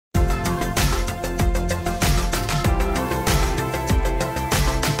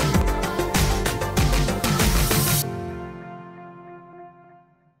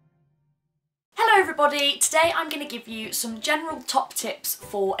everybody, today I'm going to give you some general top tips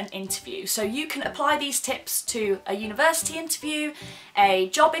for an interview. So you can apply these tips to a university interview, a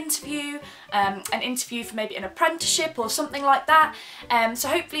job interview, an interview for maybe an apprenticeship or something like that. So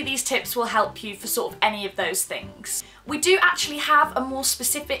hopefully these tips will help you for sort of any of those things. We do actually have a more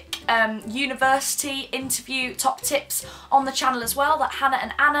specific university interview top tips on the channel as well that Hannah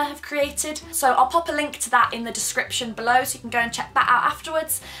and Anna have created. So I'll pop a link to that in the description below so you can go and check that out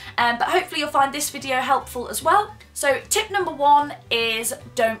afterwards. But hopefully you'll find this video helpful as well. So tip number one is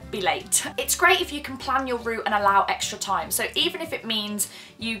don't be late. It's great if you can plan your route and allow extra time. So even if it means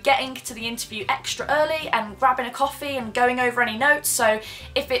you getting to the interview extra early and grabbing a coffee and going over any notes. So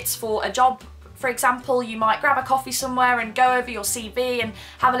if it's for a job, for example, you might grab a coffee somewhere and go over your CV and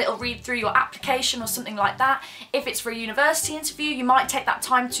have a little read through your application or something like that. If it's for a university interview, you might take that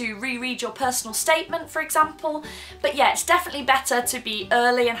time to reread your personal statement, for example. But yeah, it's definitely better to be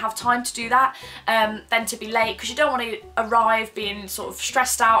early and have time to do that than to be late, because you don't want to arrive being sort of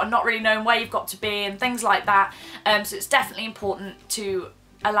stressed out and not really knowing where you've got to be and things like that. So it's definitely important to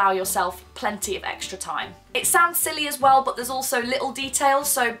allow yourself plenty of extra time. It sounds silly as well, but there's also little details,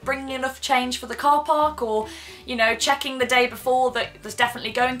 so bringing enough change for the car park, or you know, checking the day before that there's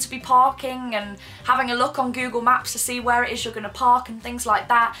definitely going to be parking and having a look on Google Maps to see where it is you're going to park and things like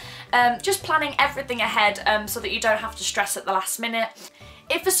that. Just planning everything ahead so that you don't have to stress at the last minute.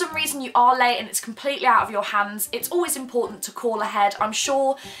 If for some reason you are late and it's completely out of your hands, it's always important to call ahead. I'm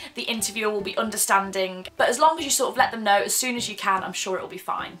sure the interviewer will be understanding, but as long as you sort of let them know as soon as you can, I'm sure it'll be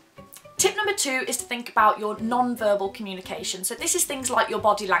fine. Tip number two is to think about your non-verbal communication. So this is things like your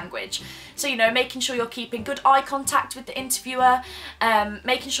body language. So, you know, making sure you're keeping good eye contact with the interviewer,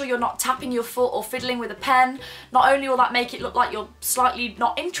 making sure you're not tapping your foot or fiddling with a pen. Not only will that make it look like you're slightly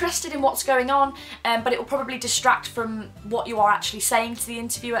not interested in what's going on, but it will probably distract from what you are actually saying to the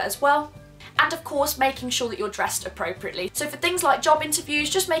interviewer as well. And of course, making sure that you're dressed appropriately. So for things like job interviews,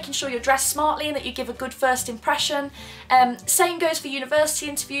 just making sure you're dressed smartly and that you give a good first impression. Same goes for university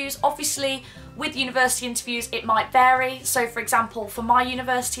interviews. Obviously, with university interviews, it might vary. So for example, for my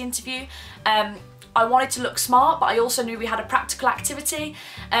university interview, I wanted to look smart, but I also knew we had a practical activity.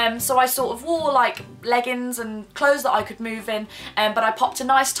 So I sort of wore like leggings and clothes that I could move in, but I popped a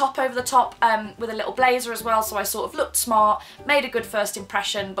nice top over the top with a little blazer as well, so I sort of looked smart, made a good first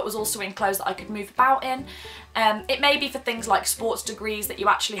impression, but was also in clothes that I could move about in. It may be for things like sports degrees that you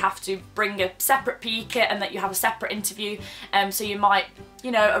actually have to bring a separate PE kit and that you have a separate interview, so you might,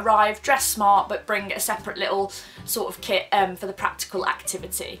 you know, arrive dressed smart but bring a separate little sort of kit for the practical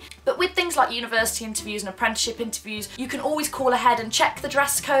activity. But with things like university interviews and apprenticeship interviews, you can always call ahead and check the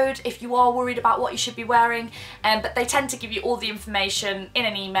dress code if you are worried about what you should be wearing, but they tend to give you all the information in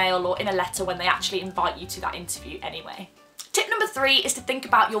an email or in a letter when they actually invite you to that interview anyway. Tip number three is to think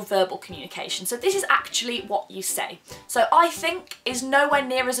about your verbal communication. So this is actually what you say. So I think is nowhere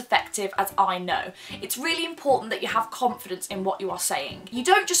near as effective as I know. It's really important that you have confidence in what you are saying. You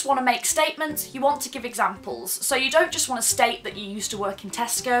don't just want to make statements, you want to give examples. So you don't just want to state that you used to work in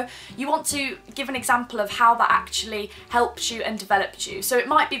Tesco, you want to give an example of how that actually helped you and developed you. So it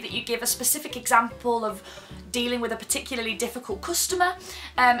might be that you give a specific example of dealing with a particularly difficult customer,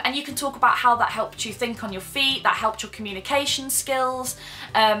 and you can talk about how that helped you think on your feet, that helped your communication skills,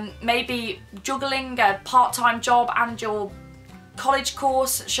 maybe juggling a part-time job and your college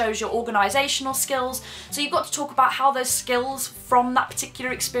course shows your organisational skills. So you've got to talk about how those skills from that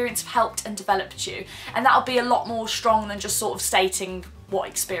particular experience have helped and developed you, and that'll be a lot more strong than just sort of stating what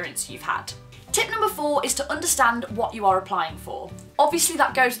experience you've had. Tip number four is to understand what you are applying for. Obviously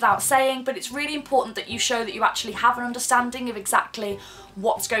that goes without saying, but it's really important that you show that you actually have an understanding of exactly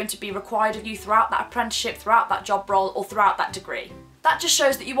what's going to be required of you throughout that apprenticeship, throughout that job role, or throughout that degree. That just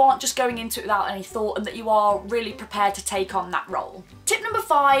shows that you aren't just going into it without any thought and that you are really prepared to take on that role. Tip number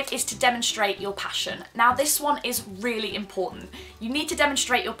five is to demonstrate your passion. Now this one is really important. You need to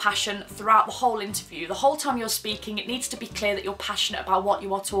demonstrate your passion throughout the whole interview. The whole time you're speaking, it needs to be clear that you're passionate about what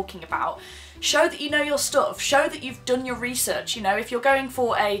you are talking about. Show that you know your stuff, show that you've done your research. You know, if you're going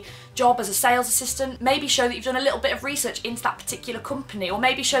for a job as a sales assistant, maybe show that you've done a little bit of research into that particular company, or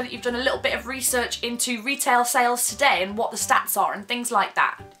maybe show that you've done a little bit of research into retail sales today and what the stats are and things like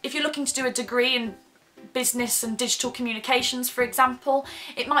that. If you're looking to do a degree in business and digital communications, for example,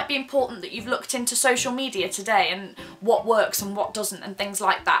 it might be important that you've looked into social media today and what works and what doesn't and things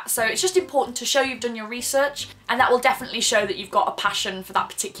like that. So it's just important to show you've done your research, and that will definitely show that you've got a passion for that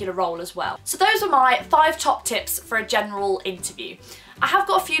particular role as well. So those are my 5 top tips for a general interview. I have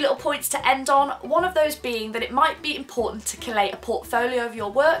got a few little points to end on, one of those being that it might be important to collate a portfolio of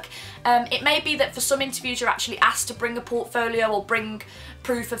your work. It may be that for some interviews you're actually asked to bring a portfolio or bring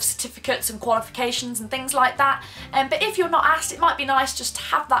proof of certificates and qualifications and things like that, but if you're not asked, it might be nice just to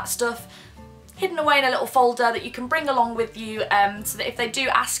have that stuff hidden away in a little folder that you can bring along with you, so that if they do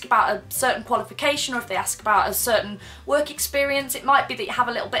ask about a certain qualification or if they ask about a certain work experience, it might be that you have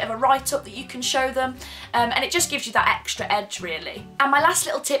a little bit of a write-up that you can show them, and it just gives you that extra edge really. And my last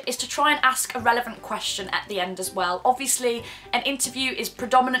little tip is to try and ask a relevant question at the end as well. Obviously an interview is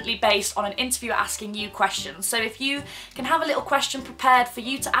predominantly based on an interviewer asking you questions, so if you can have a little question prepared for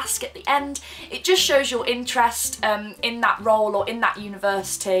you to ask at the end, it just shows your interest in that role or in that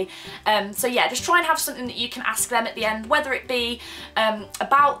university. So yeah, just try and have something that you can ask them at the end, whether it be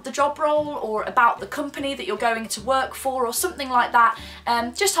about the job role or about the company that you're going to work for or something like that.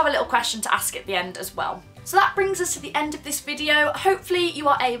 Just have a little question to ask at the end as well. So that brings us to the end of this video. Hopefully you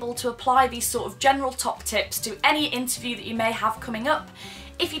are able to apply these sort of general top tips to any interview that you may have coming up.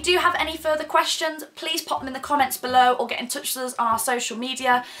 If you do have any further questions, please pop them in the comments below or get in touch with us on our social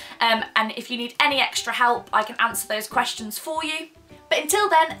media. And if you need any extra help, I can answer those questions for you. But until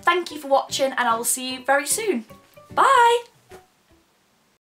then, thank you for watching and I will see you very soon. Bye!